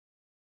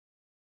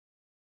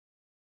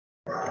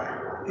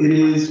It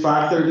is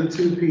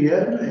 5:32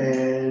 p.m.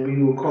 and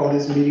we will call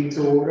this meeting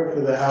to order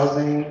for the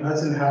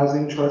Hudson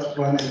Housing Trust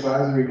Fund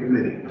Advisory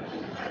Committee.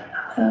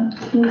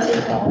 Need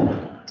to call.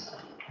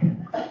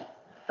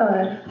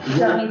 Or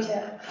don't need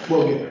to.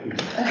 We'll get it.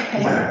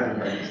 Okay.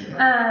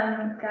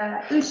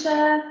 Got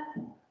Usha.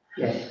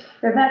 Yes.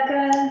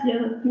 Rebecca.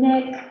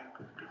 Nick.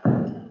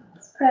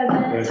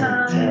 Present.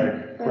 Tom.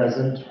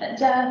 Present.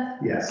 Jeff.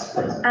 Yes,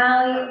 present.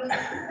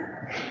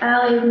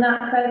 Allie is not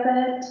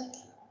present.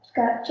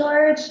 Got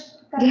George.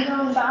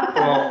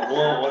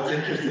 Well, what's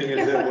interesting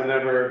is that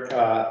whenever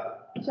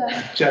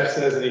Jeff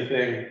says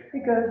anything,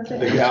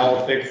 the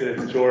gal thinks that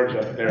it's George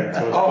up there,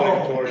 so it's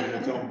putting George in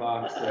its own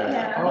box there.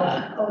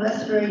 Yeah. Oh,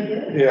 that's very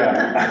good.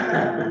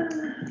 Yeah.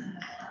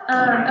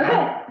 Okay,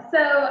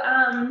 so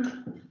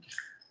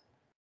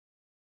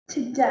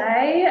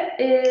today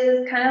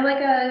is kind of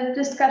like a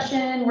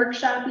discussion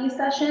workshop-y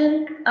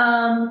session.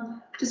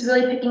 Just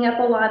really picking up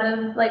a lot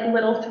of like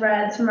little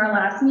threads from our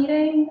last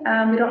meeting.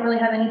 We don't really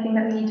have anything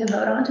that we need to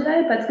vote on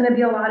today, but it's going to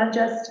be a lot of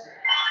just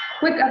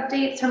quick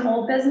updates from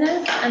old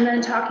business and then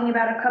talking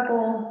about a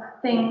couple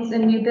things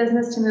in new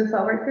business to move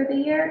forward for the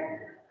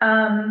year.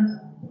 And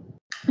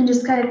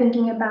just kind of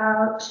thinking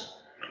about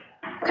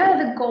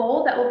kind of the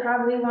goal that we'll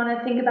probably want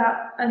to think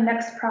about a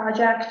next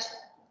project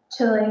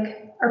to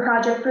like our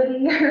project for the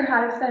year,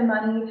 how to spend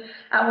money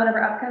at one of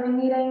our upcoming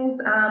meetings.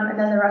 And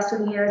then the rest of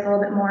the year is a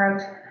little bit more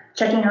of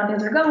checking how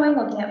things are going,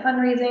 looking at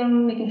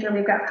fundraising, making sure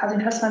we've got housing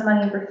trust fund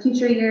money for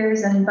future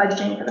years and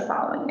budgeting for the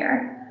following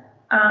year.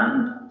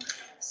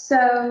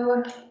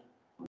 So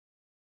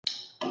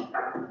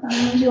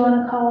do you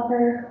want to call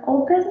for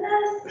old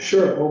business?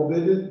 Sure, old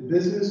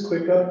business,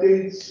 quick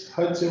updates,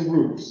 Hudson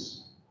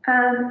Roots.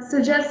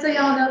 So just so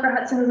y'all know for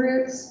Hudson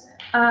Roots,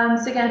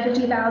 so again,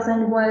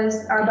 50,000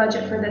 was our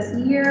budget for this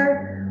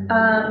year.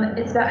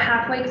 It's about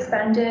halfway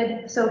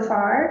expended so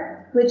far,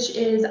 which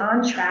is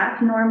on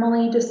track.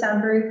 Normally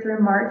December through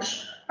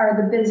March are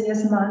the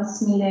busiest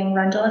months needing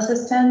rental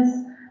assistance,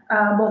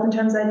 both in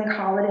terms of I think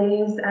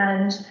holidays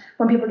and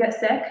when people get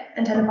sick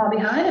and tend to fall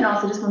behind, and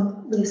also just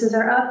when leases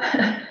are up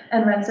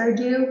and rents are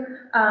due.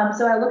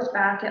 So I looked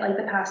back at like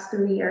the past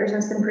 3 years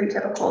and it's been pretty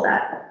typical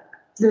that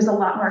there's a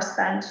lot more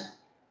spent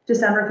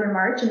December through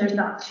March and there's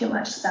not too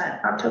much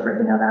spent October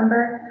through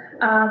November.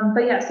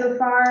 But yeah, so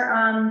far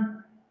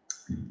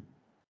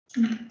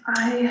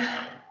I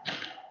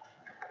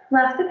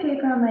left the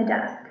paper on my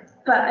desk,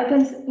 but I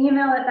can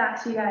email it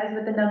back to you guys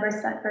with the numbers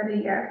spent for the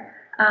year.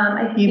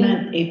 You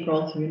meant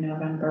April through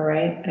November,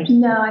 right?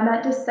 No, I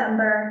meant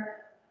December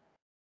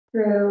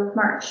through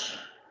March.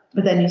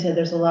 But then you said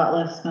there's a lot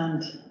less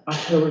spent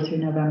October through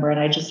November,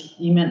 and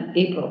you meant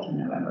April through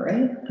November,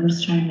 right? I'm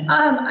just trying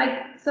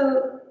to.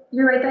 So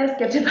you're right that I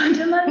skipped a bunch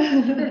of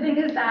months. The thing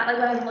is that like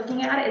when I was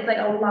looking at it, it's like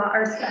a lot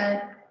are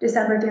spent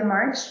December through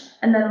March,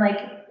 and then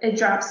like it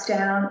drops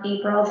down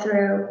April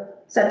through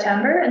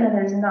September, and then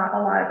there's not a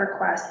lot of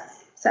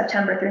requests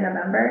September through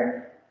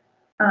November,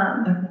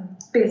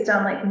 based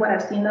on like what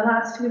I've seen the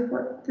last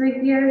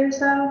 3 years or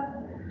so.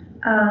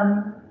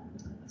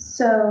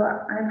 So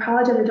I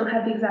apologize, I don't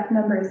have the exact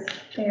numbers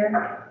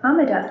there on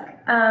my desk,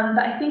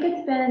 but I think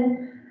it's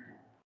been,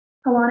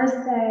 I want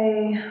to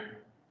say,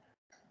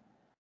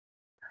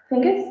 I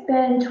think it's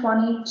been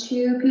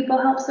 22 people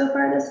helped so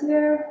far this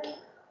year.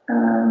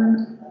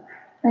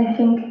 I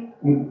think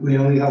We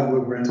only help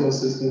with rental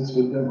assistance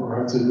with them, or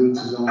Hudson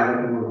Roots is only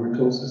helping with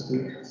rental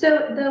assistance?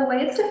 so the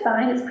way it's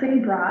defined is pretty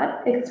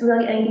broad. It's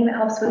really anything that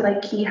helps with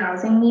like key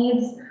housing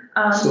needs.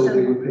 So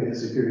they would pay a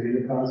security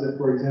deposit,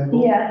 for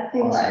example? Yeah,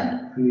 they would.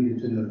 Awesome. I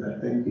needed to know that,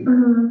 thank you.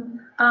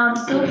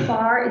 So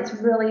far, it's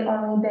really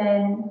only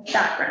been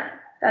that grant.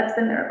 That's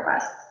been the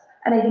requests.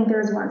 And I think there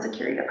was one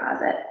security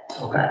deposit,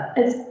 Okay, but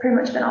it's pretty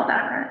much been all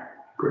that grant.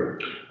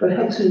 great. But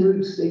Hudson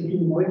Roots, they do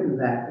more than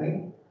that,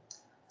 right?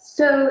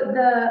 So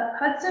the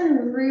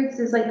Hudson Roots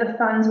is like the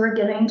funds we're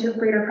giving to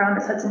Greater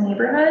Promise Hudson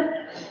neighborhood.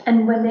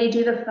 And when they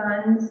do the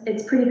funds,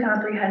 it's pretty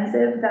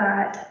comprehensive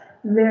that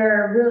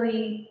they're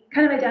really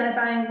kind of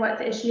identifying what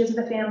the issue is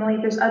with the family.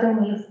 If there's other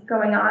needs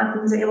going on,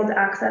 things are able to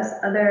access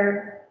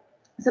other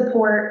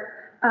support,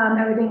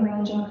 everything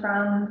ranging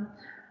from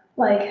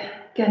like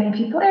getting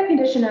people air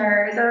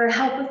conditioners or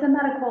help with a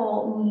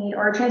medical need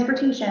or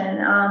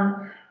transportation.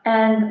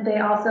 And they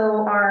also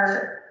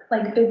are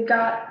like, they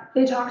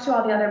talk to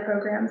all the other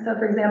programs. So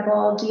for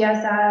example,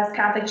 DSS,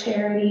 Catholic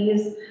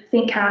Charities,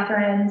 St.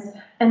 Catherine's.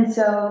 And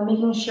so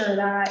making sure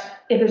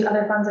that if there's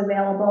other funds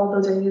available,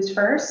 those are used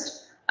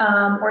first,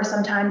 or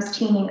sometimes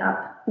teaming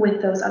up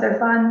with those other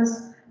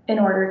funds in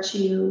order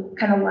to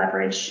kind of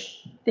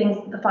leverage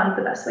the funds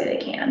the best way they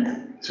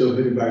can. So if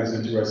anybody's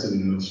interested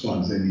in those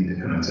funds, they need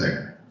to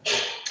contact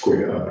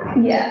Greater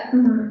Promise. Yeah,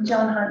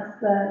 Joan Hunt's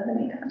the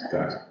main contact.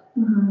 Got it.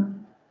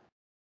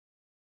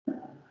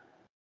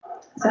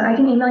 So I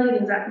can email you the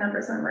exact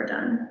numbers when we're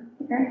done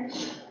here.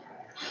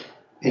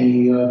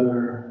 Any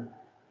other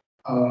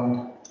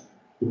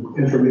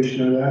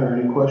information on that or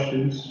any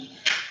questions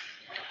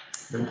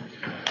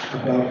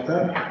about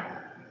that?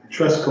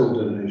 Trust code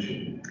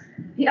donation.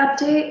 The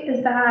update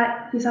is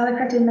that you saw the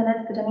corrected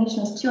minutes, the donation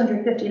was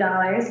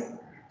 $250.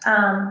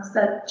 So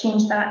that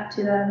changed that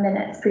to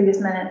the previous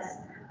minutes,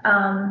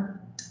 from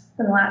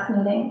the last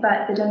meeting,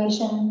 but the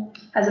donation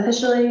has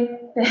officially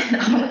been,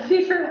 all the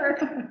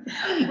paperwork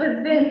was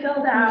been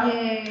filled out.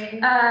 Yay.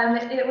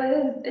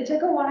 It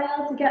took a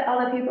while to get all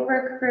the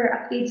paperwork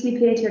for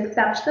HCPA to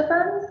accept the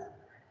funds.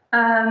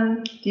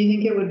 Do you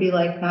think it would be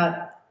like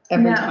that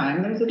every No,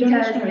 time there's a because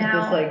donation, or is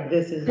now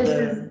this like,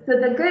 so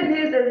the good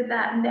news is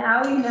that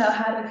now we know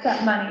how to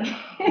accept money.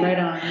 right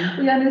on?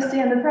 We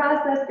understand the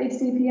process,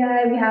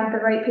 HCPA, we have the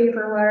right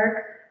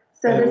paperwork,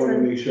 so I this want to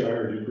was, make sure I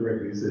heard you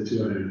correctly, you said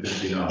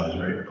 $250,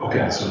 right?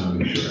 Okay, so I want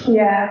to make sure.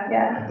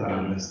 yeah, I thought I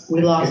missed.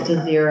 We lost a I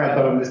thought I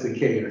zero. missed a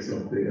K or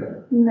something.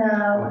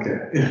 no. Okay.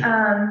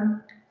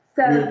 We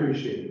So,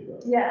 appreciate it,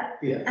 though. yeah,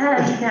 Yeah.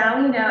 and now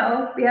we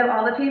know, we have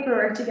all the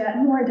paperwork to get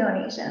more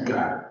donations.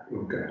 Got it,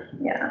 okay,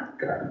 Yeah.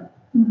 got it.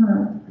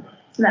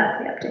 So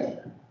that's the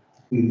update.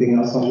 Anything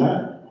else on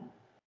that?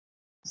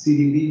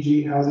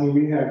 CDBG Housing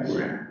Rehab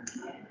Grant.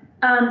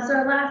 So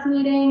our last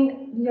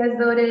meeting, you guys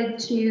voted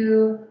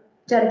to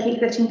dedicate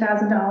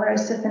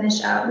 $15,000 to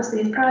finish out the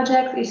city's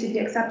projects. HCP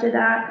accepted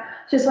that.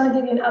 Just want to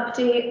give you an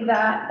update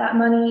that that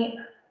money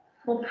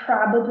will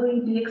probably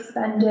be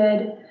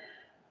expended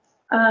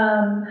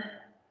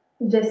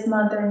this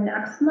month or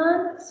next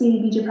month.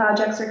 CDBG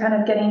projects are kind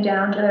of getting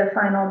down to their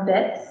final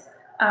bits.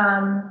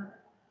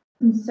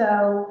 And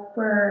so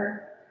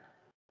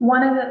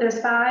there's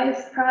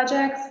 5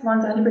 projects,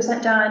 one's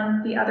 100%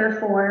 done, the other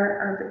 4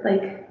 are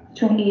like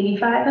between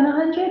 85 and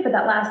 100, but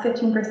that last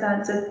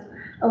 15% is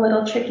a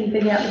little tricky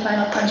figuring out the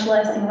final punch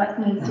list and what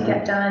needs to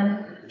get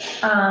done.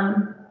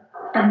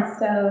 And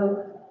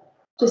so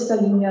just so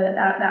you know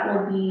that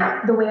will be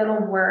the way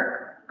it'll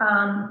work.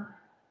 And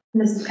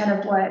this is kind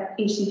of what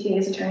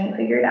HCPA's attorney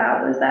figured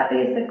out, was that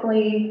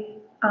basically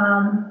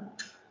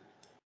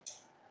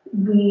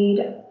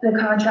the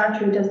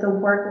contractor who does the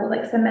work will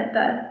like submit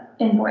the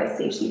invoice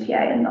to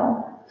HCPA and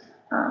they'll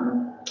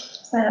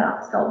sign it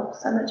off, they'll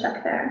send the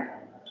check there.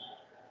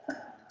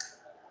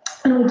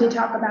 And we did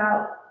talk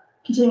about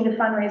continuing to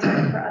fundraise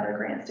for other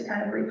grants to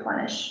kind of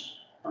replenish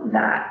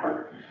that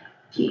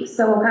piece.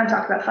 So we'll kind of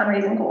talk about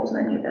fundraising goals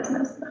and the new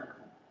business.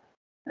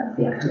 That's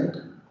the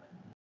update.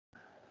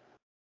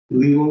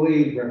 Legal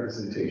aid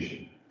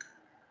representation.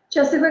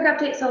 Just a quick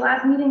update. So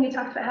last meeting, we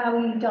talked about how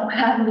we don't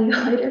have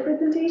legal aid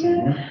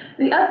representation.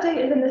 The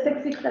update is in the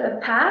 6 weeks that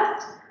have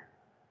passed.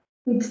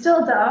 We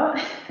still don't,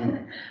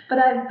 but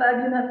I've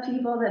bugged enough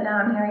people that now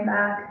I'm hearing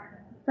back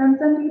from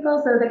some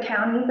people. So the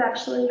county's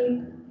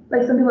actually,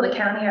 like some people at the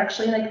county are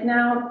actually like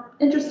now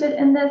interested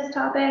in this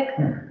topic.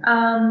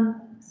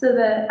 So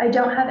that I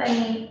don't have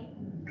any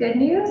good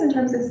news in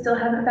terms of still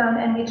haven't found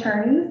any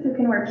attorneys who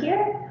can work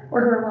here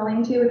or who are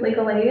willing to with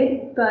legal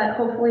aid, but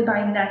hopefully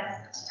by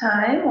next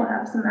time we'll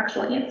have some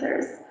actual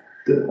answers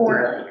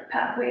or like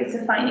pathways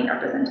to finding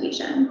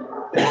representation.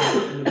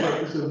 The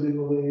purpose of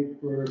legal aid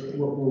for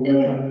what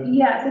we're trying to.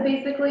 Yeah, so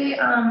basically,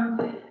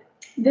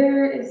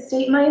 there is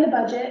state money in the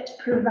budget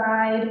to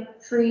provide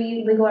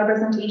free legal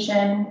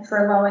representation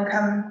for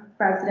low-income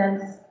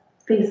residents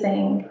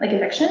facing like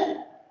eviction.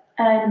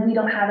 And we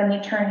don't have any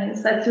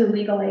attorneys. That's through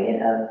legal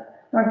aid of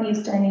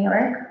Northeastern New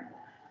York.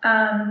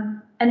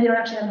 And they don't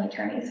actually have any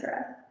attorneys for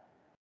us.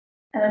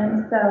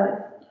 And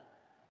so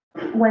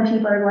when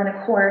people are going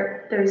to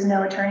court, there's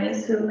no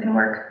attorneys who can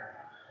work.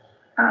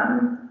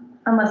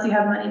 Unless you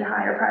have money to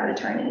hire a private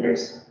attorney,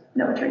 there's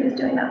no attorneys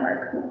doing that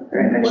work.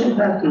 What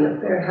about the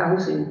fair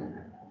housing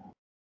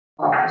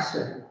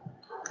officer?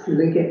 Do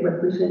they get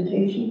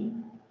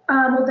representation?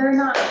 Well, they're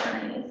not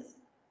attorneys.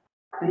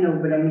 I know,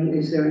 but I mean,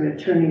 is there an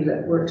attorney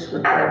that works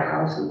for fair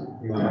housing?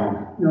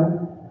 No,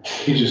 No?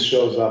 he just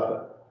shows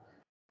up,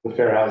 the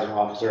fair housing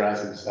officer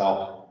as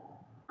himself.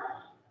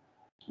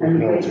 With And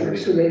no they, attorney.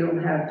 so they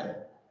don't have,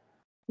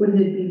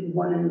 wouldn't it be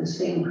one and the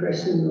same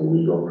person, the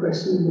legal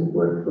person would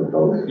work for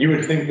both? You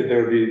would think that that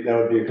would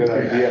be a good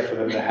idea for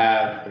them to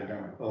have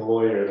a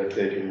lawyer that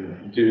they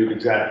can do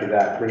exactly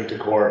that, bring to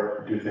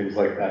court, do things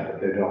like that,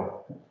 but they don't.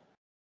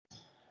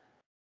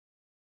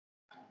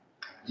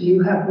 Do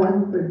you have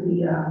one for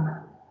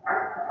the,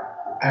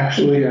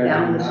 Actually, I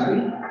down do the not.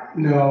 street?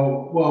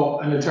 No, well,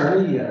 an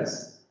attorney,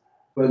 yes,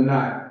 but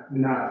not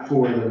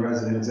for the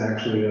residents.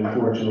 Actually,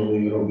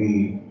 unfortunately, it'll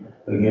be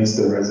against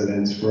the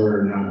residents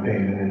for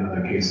non-payment and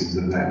other cases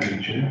of that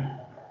nature.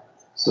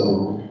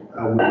 So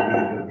I would be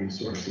a good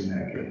resource in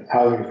that case.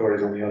 Housing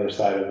authority's on the other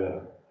side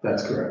of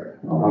That's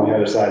correct. on the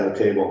other side of the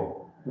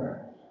table.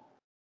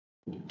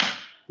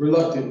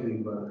 Reluctantly,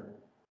 but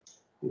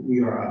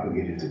we are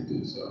obligated to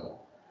do so.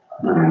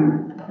 I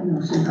know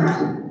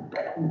sometimes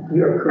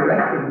you're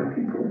correct and the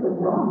people are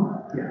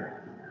wrong. Yeah.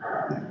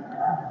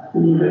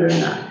 Believe it or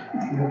not.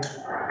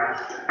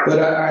 But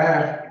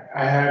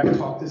I have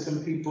talked to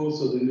some people,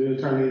 so the new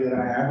attorney that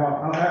I have,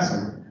 I'll ask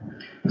him.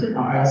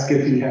 I'll ask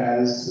if he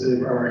has a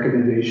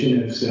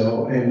recommendation, if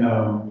so, and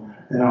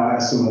and I'll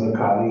ask some other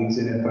colleagues,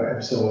 and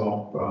if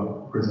so,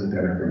 I'll present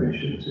that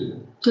information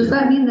too. Does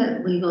that mean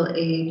that legal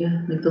aid,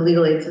 like the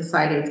Legal Aid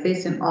Society, it's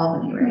based in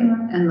Albany, right?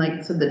 Mhm. And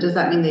like, so does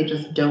that mean they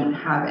just don't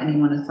have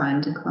anyone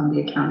assigned to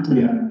Columbia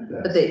County?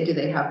 Yeah. But do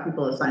they have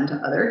people assigned to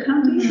other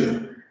counties? Sure.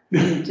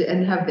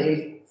 And have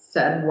they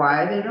said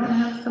why they don't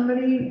have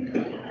somebody?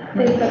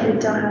 They said they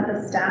don't have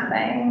the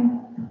staffing.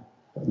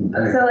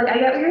 So like, I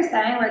get what you're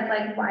saying, where it's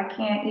like, why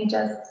can't you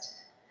just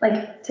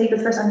like take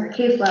this person on your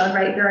caseload,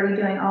 right? You're already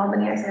doing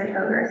Albany or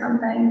Saratoga or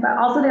something. But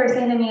also they were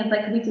saying to me, it's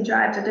like, we could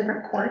drive to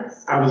different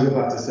courts. I was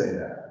about to say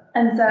that.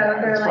 And so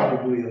they're It's like,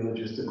 probably a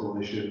logistical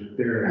issue.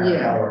 They're an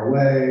Yeah. hour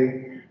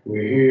away,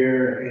 we're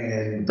here,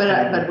 and.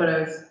 But what I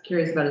was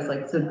curious about is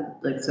like,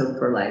 so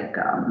for like,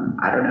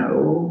 I don't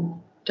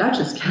know,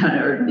 Dutchess County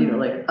or, you know,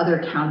 like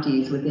other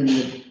counties within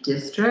the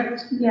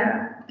district,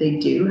 yeah. they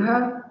do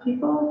have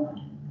people?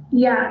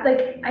 Yeah,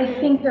 like, I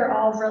think they're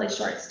all really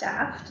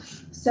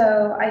short-staffed,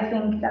 so I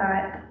think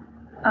that,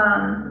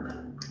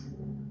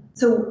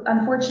 so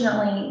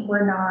unfortunately,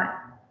 we're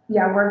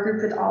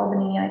grouped with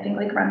Albany, I think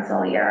like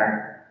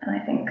Rensselaer, and I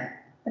think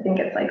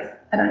it's like,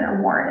 I don't know,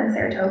 Warren and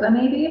Saratoga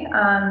maybe,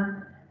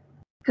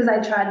 because I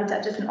tried the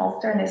Dutchess and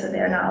Ulster, and they said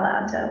they're not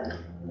allowed to,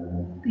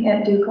 they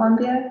can't do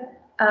Columbia,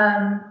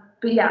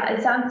 but yeah,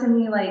 it sounds to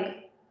me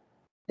like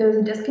there's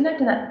a disconnect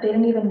and that they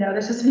didn't even know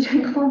they're supposed to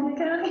be doing Columbia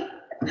County.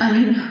 I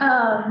mean,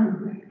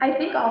 I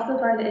think also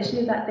part of the issue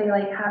is that they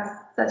like have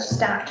such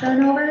staff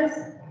turnovers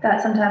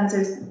that sometimes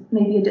there's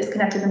maybe a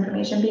disconnect of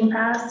information being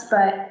passed,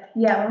 but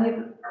yeah,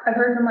 I've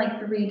heard from like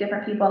 3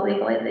 different people at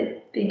Legal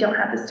Aid, they don't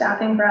have the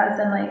staffing for us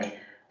and like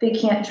they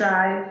can't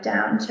drive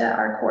down to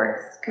our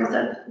courts because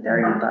they're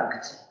already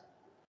booked.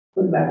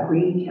 What about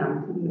Greene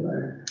County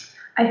or?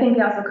 I think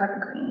they also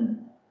cover Greene.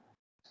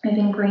 I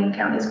think Greene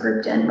County is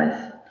grouped in with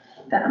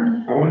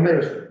them. I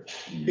wonder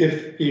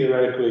if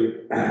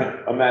theoretically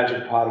a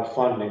magic pot of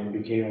funding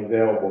became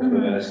available for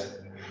this,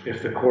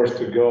 if the course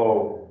to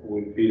go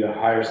would be to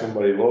hire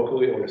somebody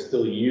locally or to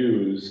still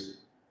use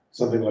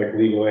something like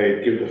legal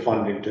aid, give the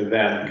funding to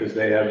them because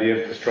they have the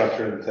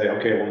infrastructure and say,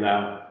 okay, well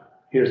now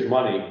here's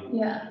money,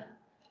 Yeah.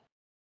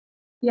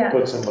 Yeah.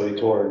 put somebody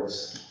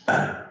towards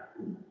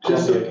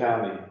Just Columbia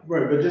County.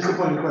 Right, but just a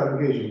point of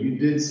clarification, you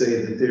did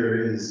say that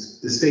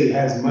the state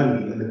has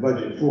money in the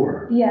budget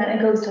for it. Yeah, and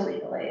it goes to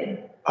Legal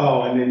Aid.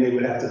 Oh, and then they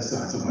would have to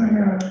assign somebody,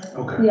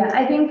 okay. Yeah,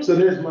 I think, So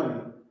there's money.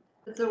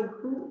 so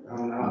who, I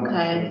don't know how much.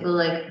 okay, so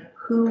like,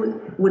 who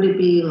would it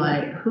be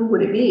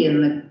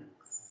in the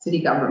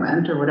city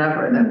government or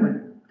whatever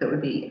that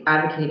would be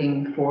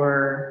advocating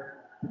for,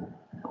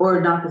 or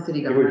not the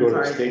city It would government,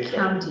 go to sorry, the state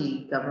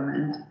county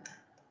government,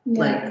 yeah.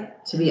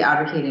 like, to be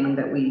advocating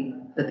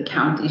that the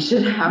county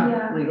should have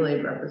Yeah. legal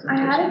aid I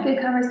representation? had a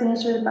good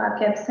conversation with Bob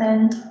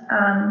Gibson,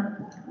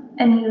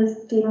 and he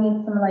was giving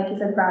me some, like, he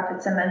said Rob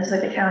Fitzsimmons,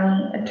 like the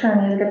county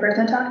attorney, is a good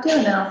person to talk to,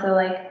 and then also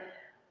like,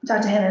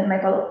 talk to him and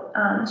Michael,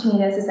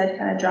 Chimidas, who said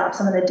kind of drop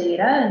some of the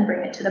data and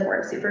bring it to the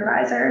board of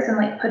supervisors and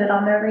like put it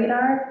on their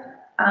radar.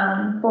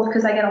 Both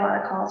because I get a lot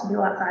of calls from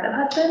people outside of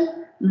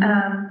Hudson,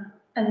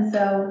 and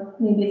so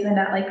maybe it's in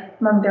that like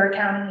among their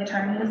county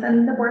attorneys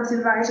and the board of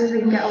supervisors, we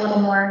can get a little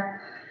more,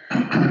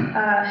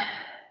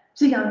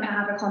 speaking on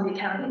behalf of Columbia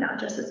County, not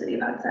just the city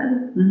of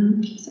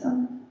Hudson.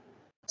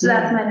 So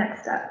that's my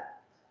next step.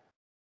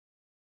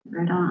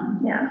 Right on.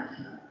 Yeah.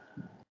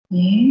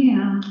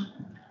 Yeah.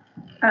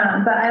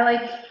 But I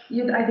like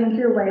you, I think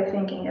your way of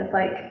thinking is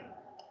like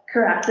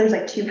correct. There's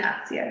like 2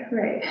 paths here,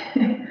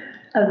 right?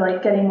 Of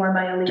like getting more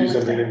money. Do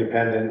something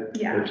independent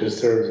Yeah. that just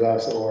serves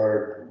us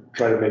or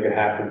try to make it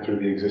happen through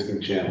the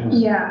existing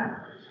channels. Yeah.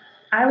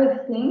 I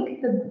would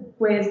think the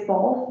way is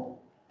both.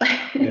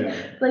 Yeah.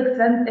 Like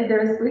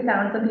we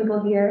found some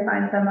people here,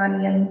 find some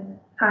money and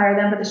hire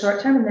them for the short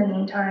term, and in the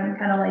meantime,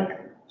 kind of like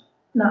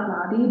not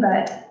lobby,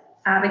 but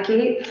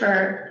advocate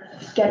for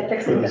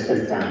fixing the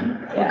system.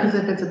 Because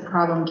if it's a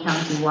problem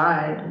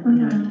countywide, you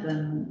know,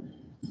 then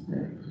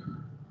the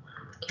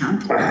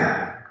county.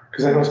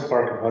 Because I know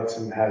Spark of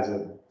Hudson has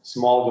a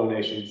small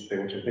donations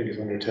thing, which I think is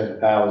under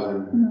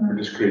 10,000 for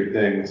discrete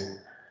things,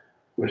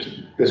 which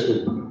this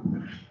would,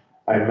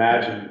 I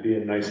imagine, be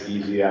a nice,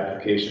 easy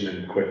application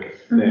and quick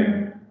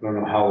thing. I don't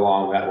know how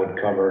long that would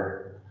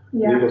cover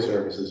Yeah. legal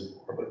services,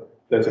 but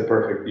that's a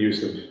perfect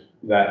use of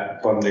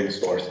that funding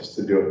source is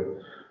to do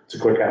it. It's a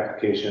quick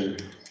application,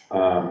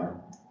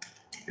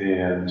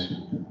 and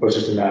it's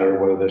just a matter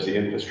of whether there's the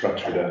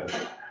infrastructure to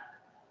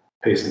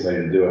pay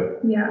somebody to do it.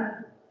 Yeah.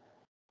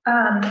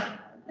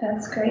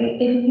 That's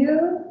great. If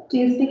you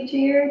do speak to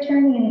your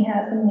attorney and he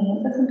has some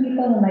names of some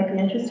people who might be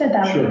interested,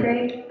 that would be Sure.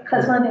 great.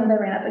 That's one of the things I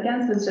ran up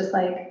against was just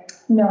like,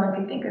 no one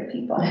could think of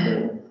people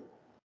who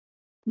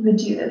would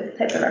do this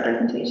type of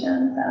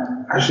representation,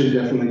 so. I should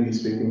definitely be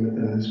speaking with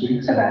them this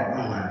week, so Okay.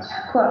 I'll ask.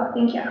 Cool,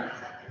 thank you.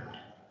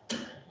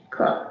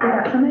 Cool, we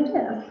got some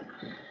ideas.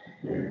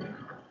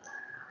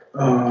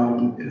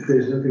 If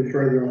there's nothing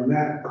further on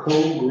that,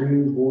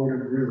 Co-Green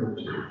Board of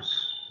Realtors.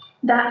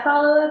 That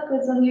follow-up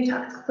was when you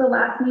talked, the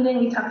last meeting,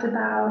 we talked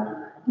about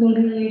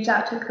maybe we reach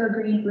out to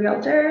Co-Green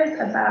Realtors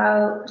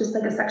about just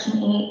like a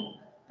Section 8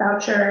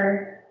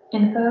 voucher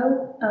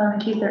info, in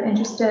case they're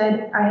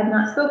interested. I have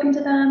not spoken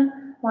to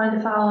them, wanted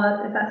to follow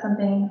up if that's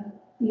something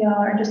y'all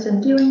are interested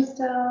in doing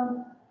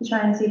still, to try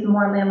and see if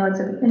more landlords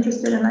would be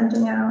interested in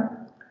renting out.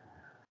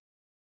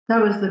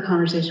 That was the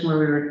conversation where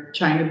we were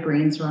trying to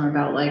brainstorm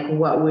about like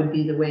what would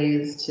be the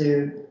ways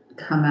to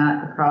come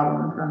at the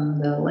problem from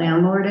the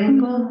landlord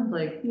angle,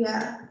 like.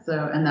 Yeah,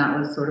 So, and that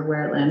was sort of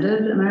where it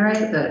landed, am I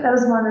right? That that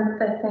was one of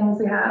the things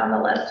we had on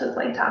the list, was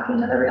like talking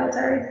to the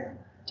realtors.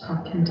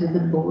 talking to the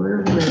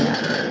board of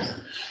realtors.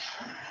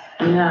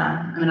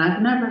 Yeah, I mean,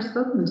 I've never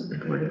spoken to the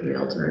board of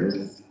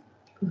realtors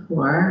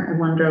before. I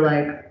wonder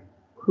like,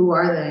 who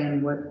are they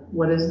and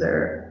what is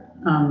their,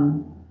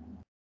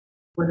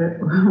 what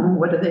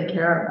do they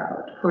care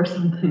about or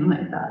something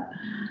like that?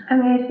 I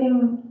mean, I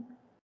think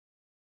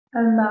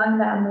among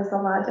them, there's a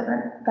lot of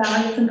different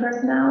values and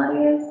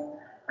personalities.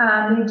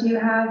 We do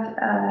have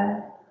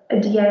a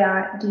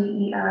DEI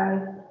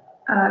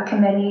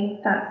committee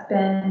that's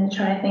been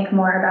trying to think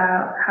more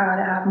about how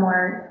to have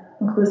more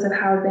inclusive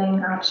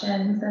housing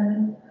options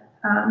and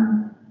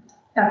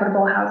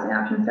equitable housing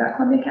options throughout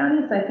Columbia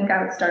County. So I think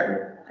I would start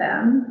with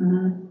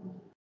them.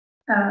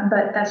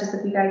 But that's just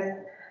if you guys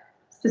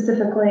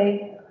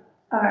specifically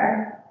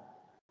our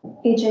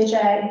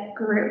HHA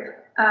group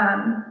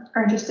are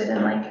interested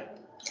in like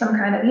some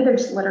kind of either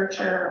just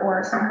literature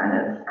or some kind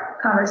of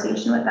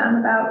conversation with them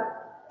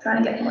about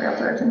trying to get more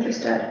realtors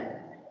interested.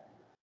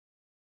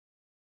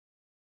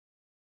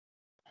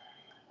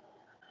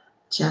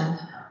 Jeff,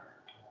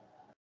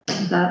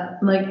 is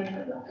that like,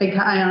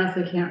 I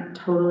honestly can't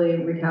totally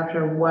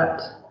recapture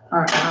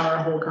how our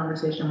whole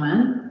conversation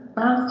went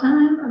last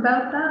time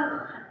about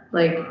that.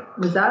 Like,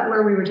 was that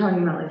where we were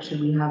talking about like, should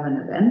we have an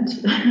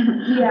event?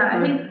 Yeah, I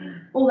think,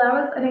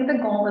 well, I think the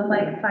goal was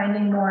like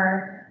finding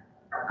more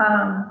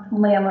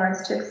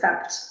landlords to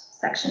accept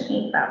Section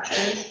 8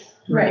 vouchers.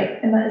 Right,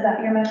 and is that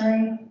your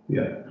memory?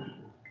 Yeah.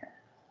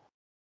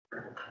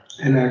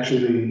 And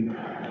actually,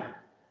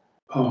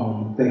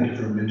 thank you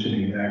for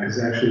mentioning that, because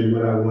actually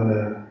one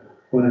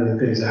of the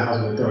things the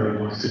Housing Authority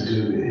wants to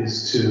do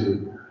is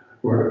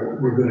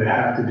we're gonna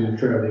have to do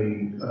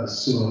fairly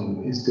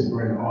soon, is to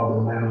bring all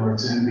the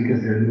landlords in,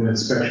 because there are new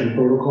inspection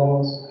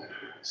protocols.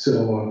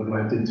 So I would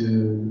like to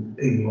do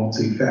a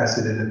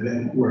multifaceted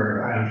event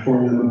where I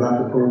inform them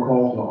about the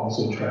protocols, but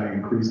also try to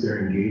increase their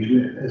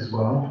engagement as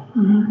well,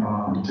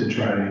 to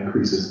try to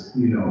increase,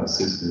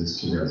 assistance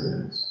to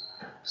residents.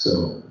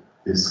 So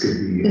this could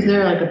be. Is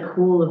there like a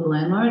pool of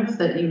landlords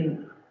that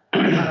you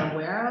are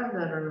aware of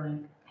that are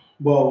like?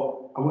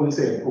 Well, I wouldn't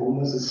say a pool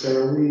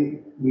necessarily.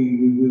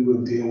 We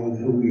would deal with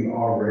who we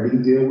already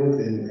deal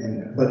with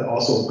but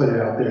also put it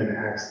out there and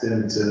ask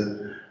them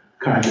to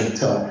kind of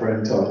tell a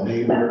friend, tell a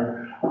neighbor,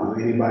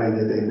 anybody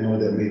that they know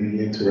that may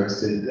be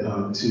interested,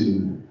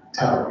 to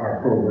tout our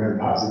program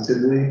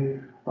positively,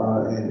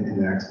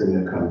 and ask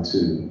them to come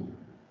to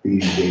the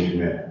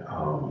engagement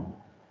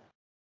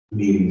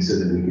meeting so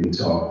that we can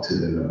talk to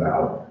them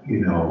about, the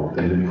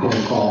new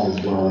protocols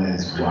as well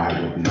as why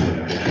it would be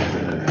beneficial for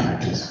them to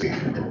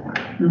participate in the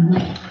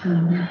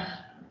program.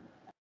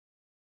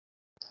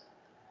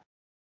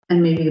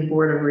 And maybe the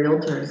board of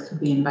realtors could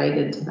be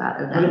invited to that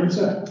event.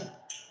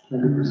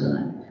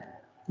 100%.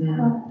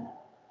 Yeah.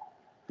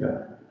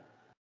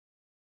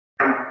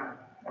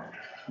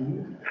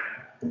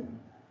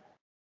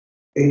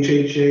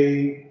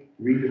 HHA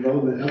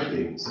redevelopment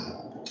updates.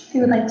 Who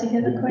would like to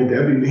give a Would quick?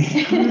 that be me?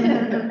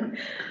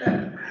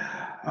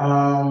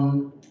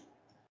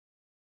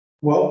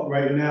 Well,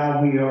 right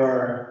now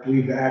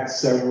we've asked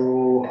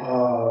several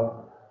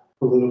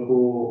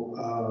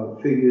political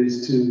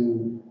figures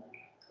to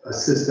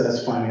assist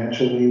us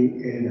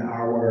financially in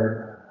our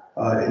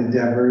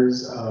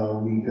endeavors,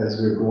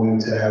 because we're going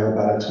to have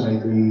about a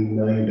 $23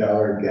 million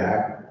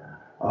gap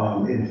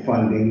in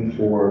funding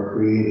for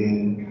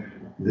creating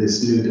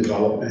this new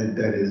development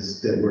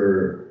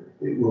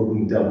it will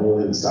be double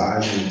in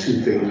size in a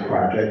two-phase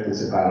project.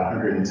 It's about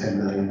 $110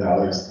 million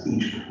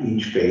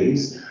each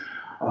phase.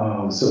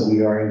 So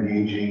we are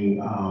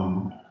engaging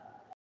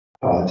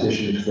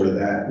politicians for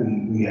that.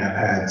 We have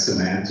had some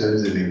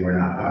answers, and they were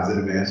not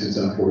positive answers,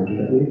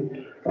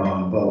 unfortunately.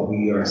 But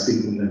we are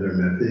seeking other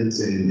methods,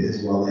 and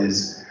as well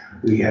as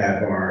we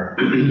have our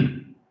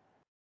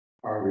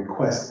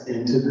request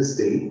into the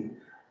state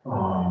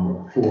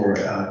for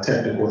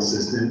technical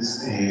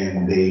assistance,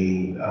 and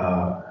they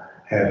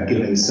have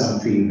given some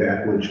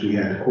feedback, which we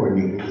had to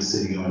coordinate with the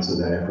city on, so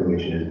that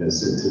information has been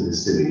sent to the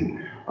city.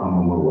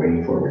 And we're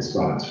waiting for a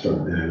response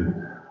from them,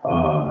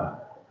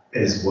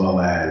 as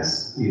well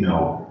as,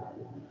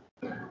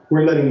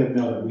 we're letting them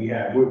know that we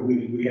have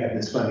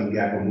this funding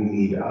gap and we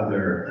need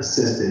other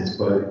assistance,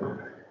 but,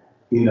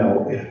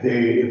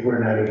 if we're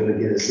not able to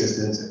get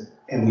assistance,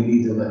 and we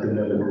need to let them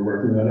know that we're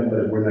working on it, but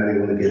if we're not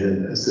able to get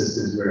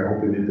assistance, we're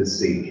hoping that the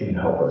state can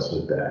help us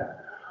with that.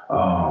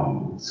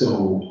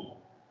 So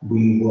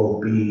we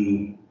will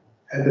be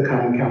at the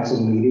Common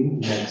Council meeting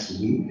next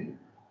week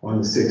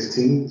on the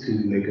 16th to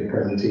make a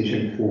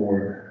presentation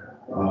for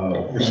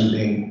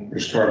funding.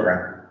 Restore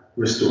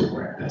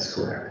grant, that's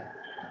correct.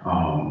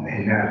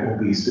 And that will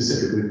be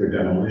specifically for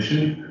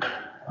demolition,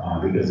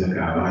 because the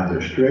guidelines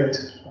are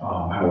strict.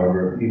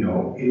 However, you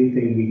know,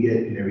 anything we get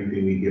and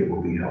everything we get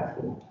will be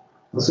helpful.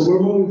 So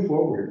we're moving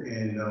forward,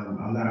 and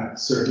I'm not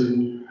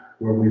certain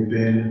where we've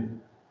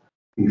been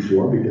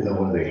before because I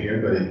wasn't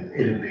here, but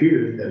it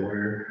appears that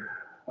we're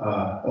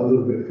a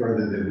little bit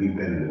further than we've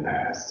been in the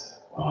past.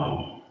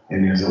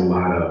 And there's a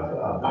lot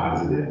of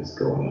positives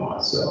going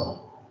on, so.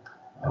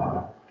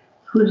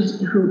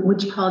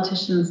 Which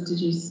politicians did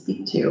you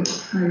speak to?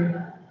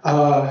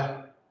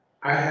 I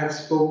have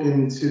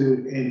spoken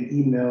to and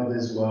emailed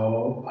as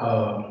well,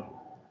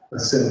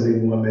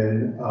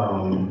 Assemblywoman,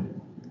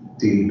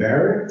 Dee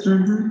Barrett,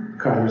 Mm-hmm.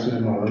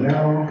 Congressman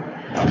Molinaro.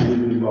 I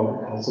believe we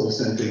also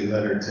sent a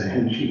letter to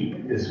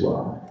Henchie as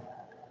well.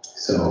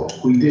 So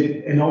we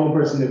did, and the only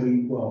person that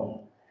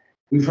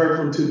we've heard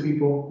from two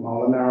people.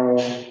 Molinaro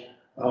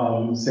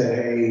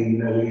said, hey, you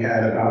know, we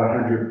had about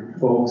 100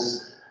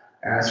 folks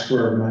ask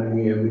for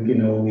money and we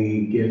can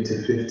only give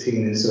to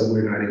 15, and so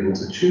we're not able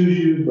to choose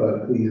you,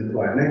 but please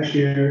apply next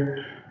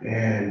year.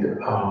 And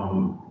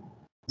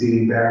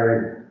Dee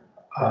Barrett,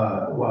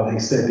 while they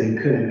said they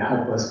couldn't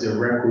help us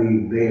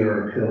directly, they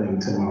are appealing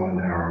to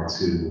Molinaro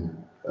to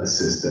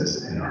assist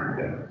us in our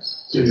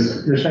endeavors. So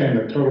you're saying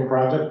the total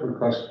project would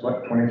cost,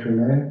 what, 23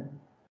 million?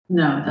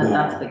 No,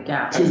 that's the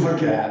gap.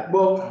 200,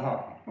 well,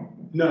 Oh,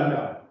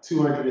 no,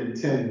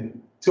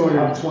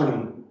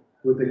 220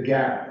 with a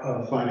gap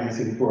of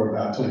financing for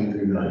about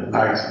 23 million.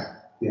 I see.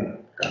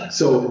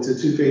 So it's a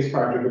two-phase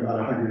project, about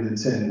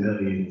 110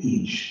 million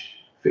each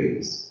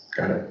phase.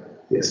 Got it.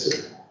 Yes,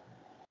 sir.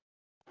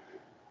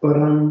 But,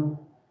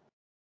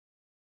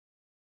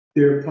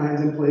 there are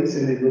plans in place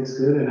and it looks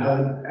good, and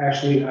HUD,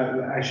 actually,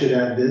 I should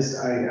add this,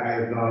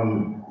 I've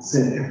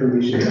sent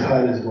information to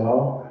HUD as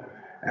well,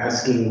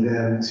 asking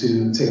them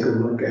to take a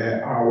look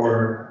at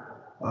our,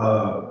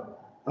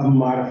 a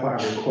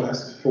modified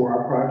request for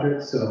our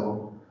project,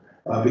 so,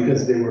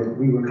 because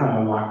we were kind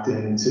of locked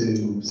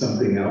into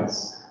something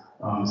else,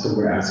 so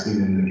we're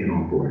asking them to get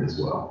on board as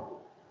well.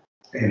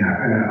 And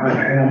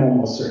I'm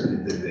almost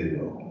certain that they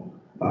will,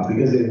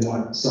 because they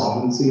want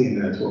solvency,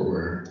 and that's what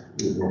we're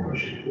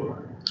pushing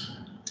for.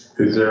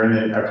 Is there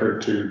any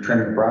effort to trim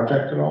the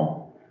project at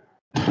all?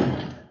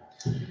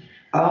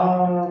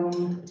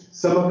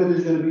 Some of it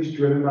is gonna be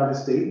driven by the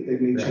state, they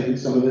may change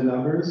some of the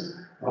numbers,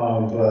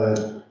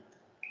 but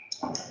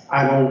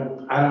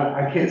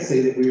I can't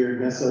say that we are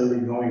necessarily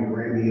going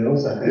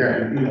grandiose. I think,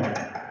 you know,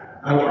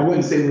 I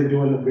wouldn't say we're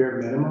doing the bare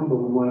minimum, but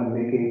we wanna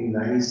make a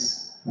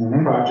nice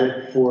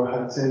project for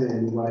Hudson,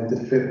 and we want it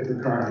to fit with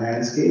the current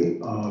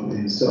landscape.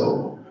 And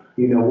so,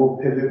 you know, we'll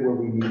pivot where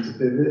we need to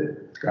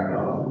pivot,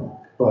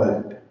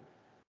 but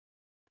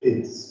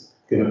it's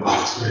gonna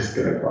cost what it's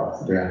gonna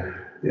cost. Yeah.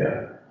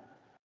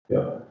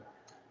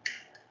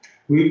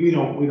 We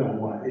don't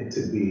want it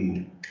to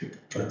be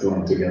a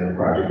thrown together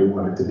project. We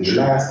want it to be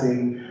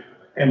lasting,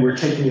 and we're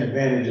taking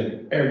advantage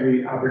of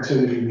every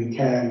opportunity we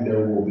can.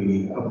 There will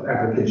be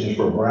applications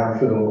for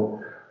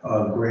brownfield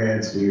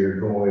grants. We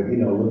are going, you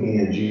know, looking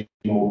at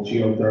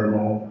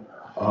geothermal,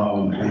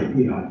 and,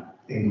 you know,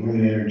 and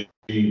green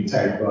energy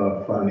type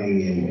of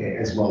funding, and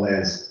as well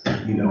as,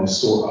 you know,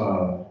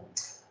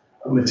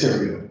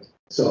 material.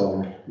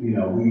 So, you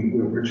know,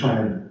 we're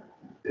trying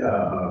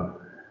to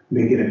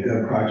make it a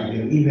good project,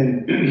 and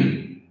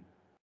even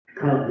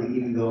currently,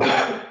 even though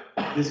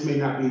this may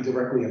not be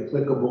directly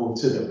applicable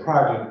to the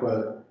project,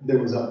 but there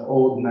was an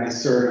old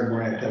NYSERDA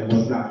grant that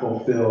was not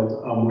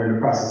fulfilled. We're in the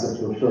process of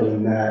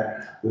fulfilling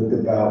that with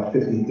about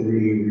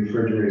 53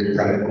 refrigerators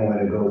that are going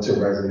to go to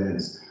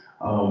residents.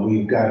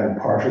 We've got a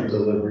partial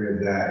delivery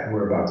of that, and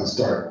we're about to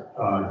start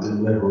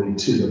delivery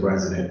to the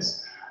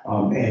residents.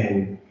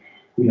 And,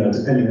 you know,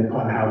 depending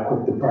upon how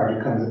quick the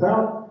project comes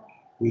about,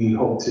 we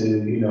hope to,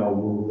 you know,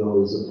 move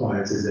those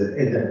appliances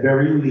at the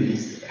very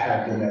least,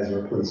 have them as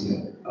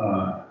replacement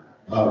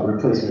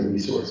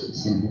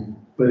resources.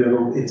 But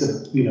it's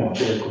a, you know,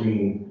 they're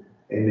green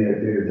and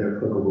they're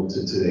applicable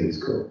to today's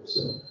code,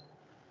 so.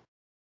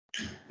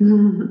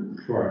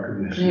 For our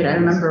commission. Great, I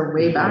remember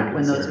way back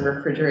when those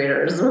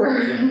refrigerators were.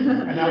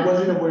 And I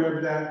wasn't aware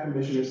of that.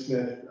 Commissioner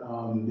Smith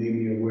made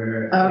me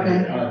aware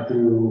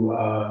through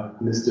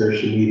Mr.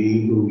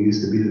 Shamidi, who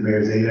used to be the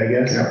mayor's aide, I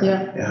guess.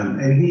 Yeah.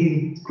 And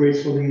he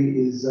gracefully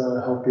is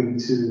helping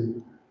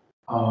to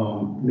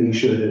make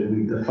sure that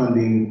the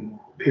funding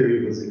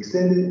period was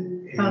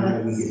extended and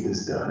that we get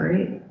this done.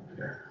 Great.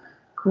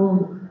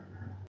 Cool.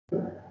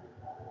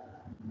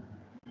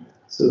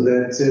 So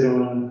that's it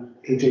on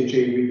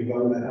HHA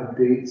redevelopment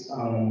updates.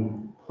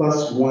 +1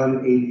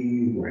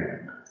 ADU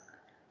grant.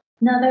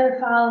 Another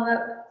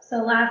follow-up,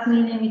 so last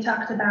meeting we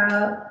talked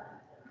about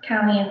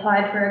county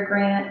applied for a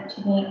grant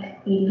to make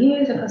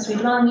ADUs, or accessory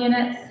dwelling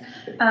units.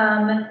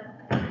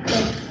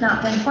 It's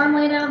not been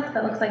formally announced,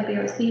 but it looks like they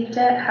received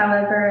it.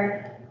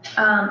 However,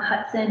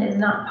 Hudson is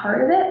not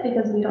part of it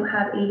because we don't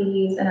have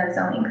ADUs in our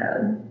zoning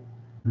code.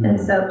 And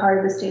so part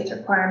of the state's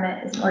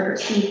requirement is in order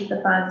to receive the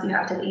funds, you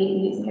have to have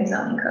ADUs in your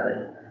zoning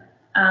code.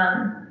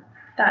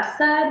 That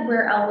said,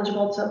 we're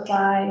eligible to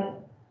apply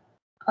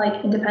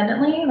like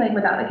independently, like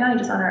without the county,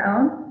 just on our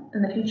own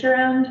in the future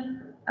round.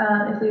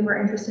 If we were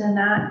interested in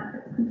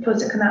that, it's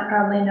supposed to come out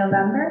probably in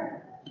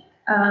November.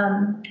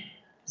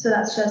 So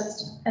that's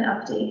just an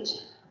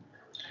update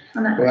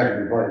on that. Well, that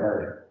could be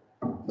part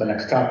of the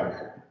next topic.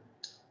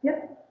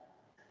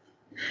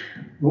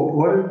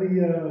 What are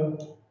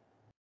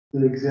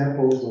the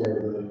examples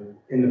or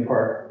in the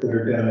park that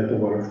are down at the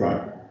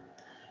waterfront?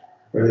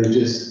 Are they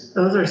just,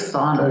 Those are That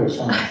saunas. was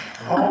fun.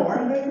 oh,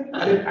 are they?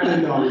 I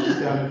didn't know, I was just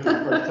down there for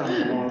the first time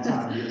in a long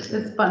time.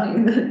 It's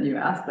funny that you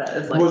asked that.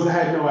 It's like I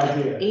had no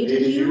idea.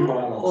 ADU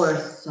models. or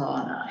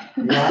sauna.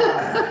 Wow.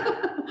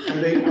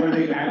 Are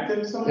they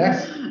active somewhere?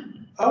 Yes,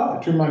 Oh,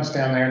 2 months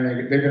down there,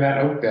 and they've been at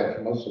Oakdale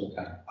for most of the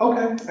time.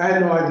 okay, I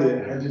had no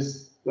idea, I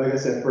just, like I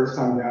said, first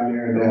time down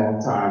there in a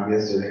long time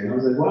yesterday, and I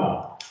was like,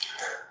 wow.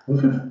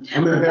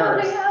 I'm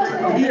embarrassed.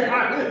 Oh, Be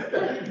honest,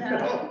 I didn't No,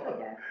 know.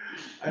 okay.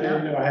 I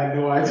didn't know, I had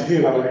no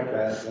idea. I like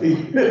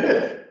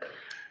that.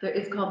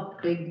 It's called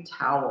Big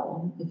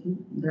Towel. If you,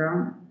 they're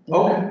on.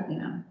 Okay.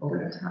 Yeah,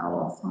 Okay. Big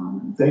Towel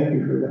saunas. Thank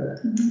you for that,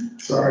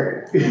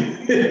 sorry.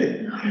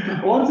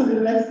 On to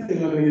the next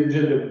thing on the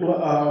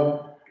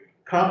agenda,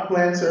 comp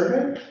plan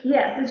survey?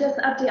 Yeah, so just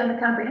an update on the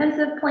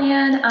comprehensive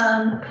plan.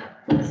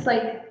 It's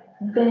like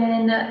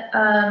been,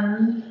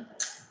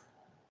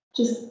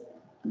 just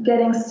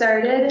getting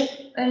started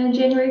in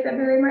January,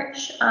 February,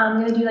 March. I'm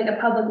gonna do like a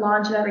public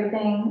launch of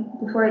everything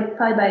before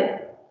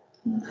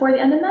the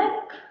end of May.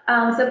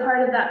 So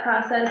part of that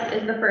process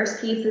is the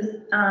first piece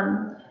is,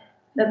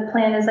 the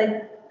plan is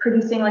like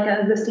producing like an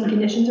existing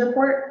conditions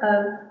report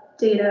of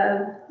data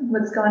of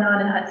what's going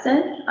on in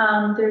Hudson.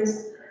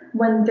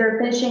 When they're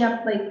finishing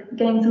up, like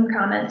getting some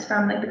comments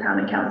from like the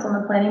Common Council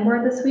and the Planning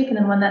Board this week, and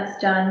then when that's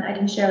done, I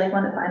can share like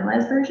one of the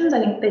finalized versions. I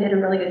think they did a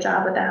really good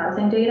job with the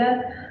housing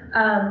data.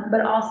 But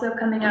also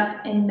coming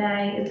up in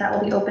May is that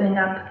we'll be opening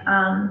up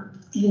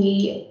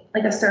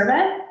a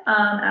survey,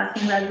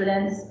 asking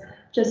residents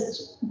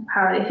just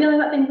how are they feeling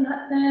about things in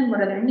Hudson,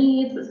 what are their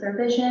needs, what's their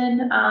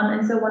vision,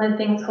 and so one of the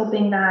things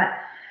hoping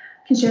that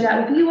I can share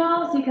that with you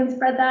all so you can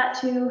spread that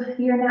to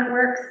your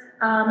networks.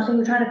 I think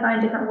we're trying to find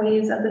different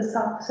ways of this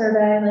soft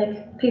survey,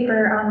 like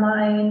paper,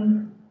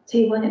 online,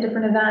 tabling at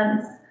different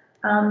events,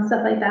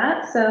 stuff like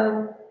that.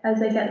 So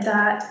as I get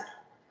that,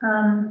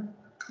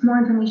 more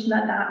information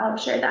about that, I'll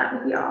share that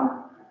with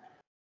y'all.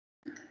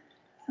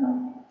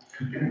 So.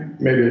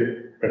 Maybe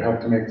it would help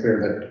to make clear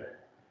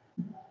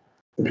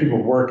that the people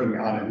working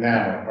on it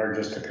now are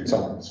just the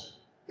consultants.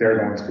 They're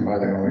the ones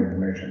compiling all the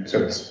information, so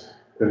there's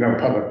no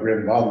public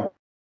involvement.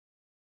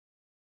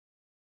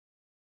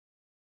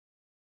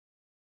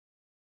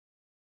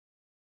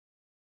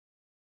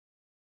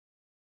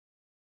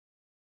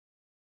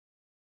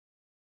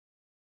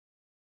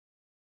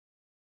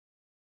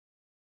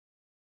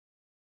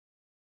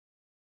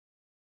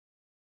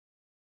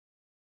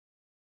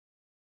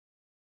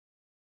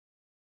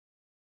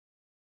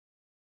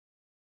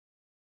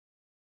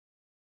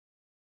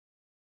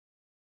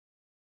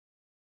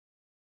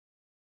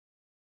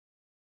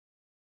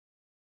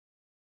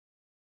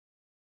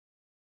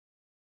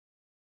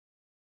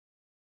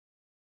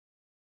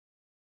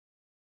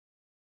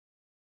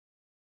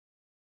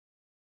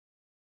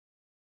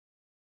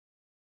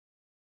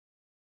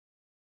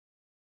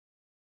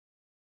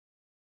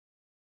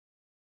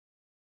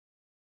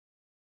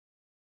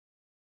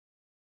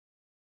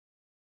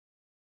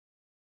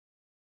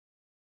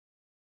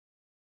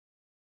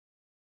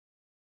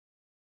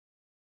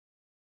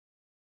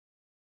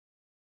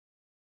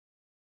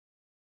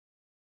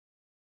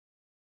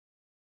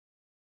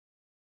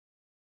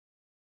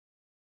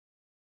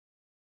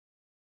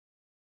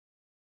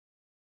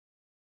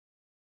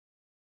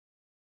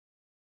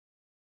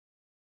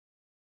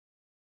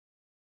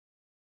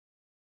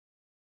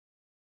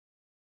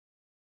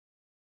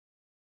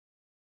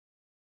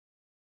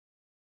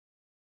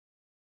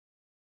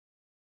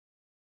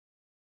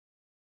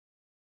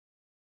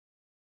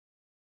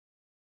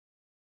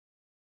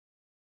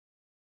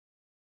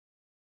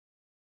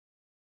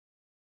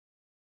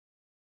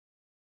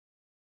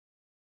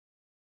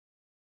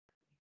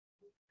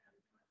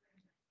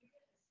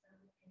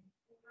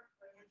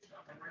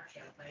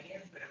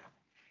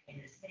 In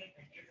the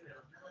statement,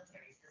 Israel's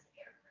military says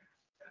aircraft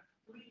struck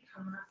 3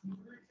 Hamas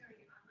military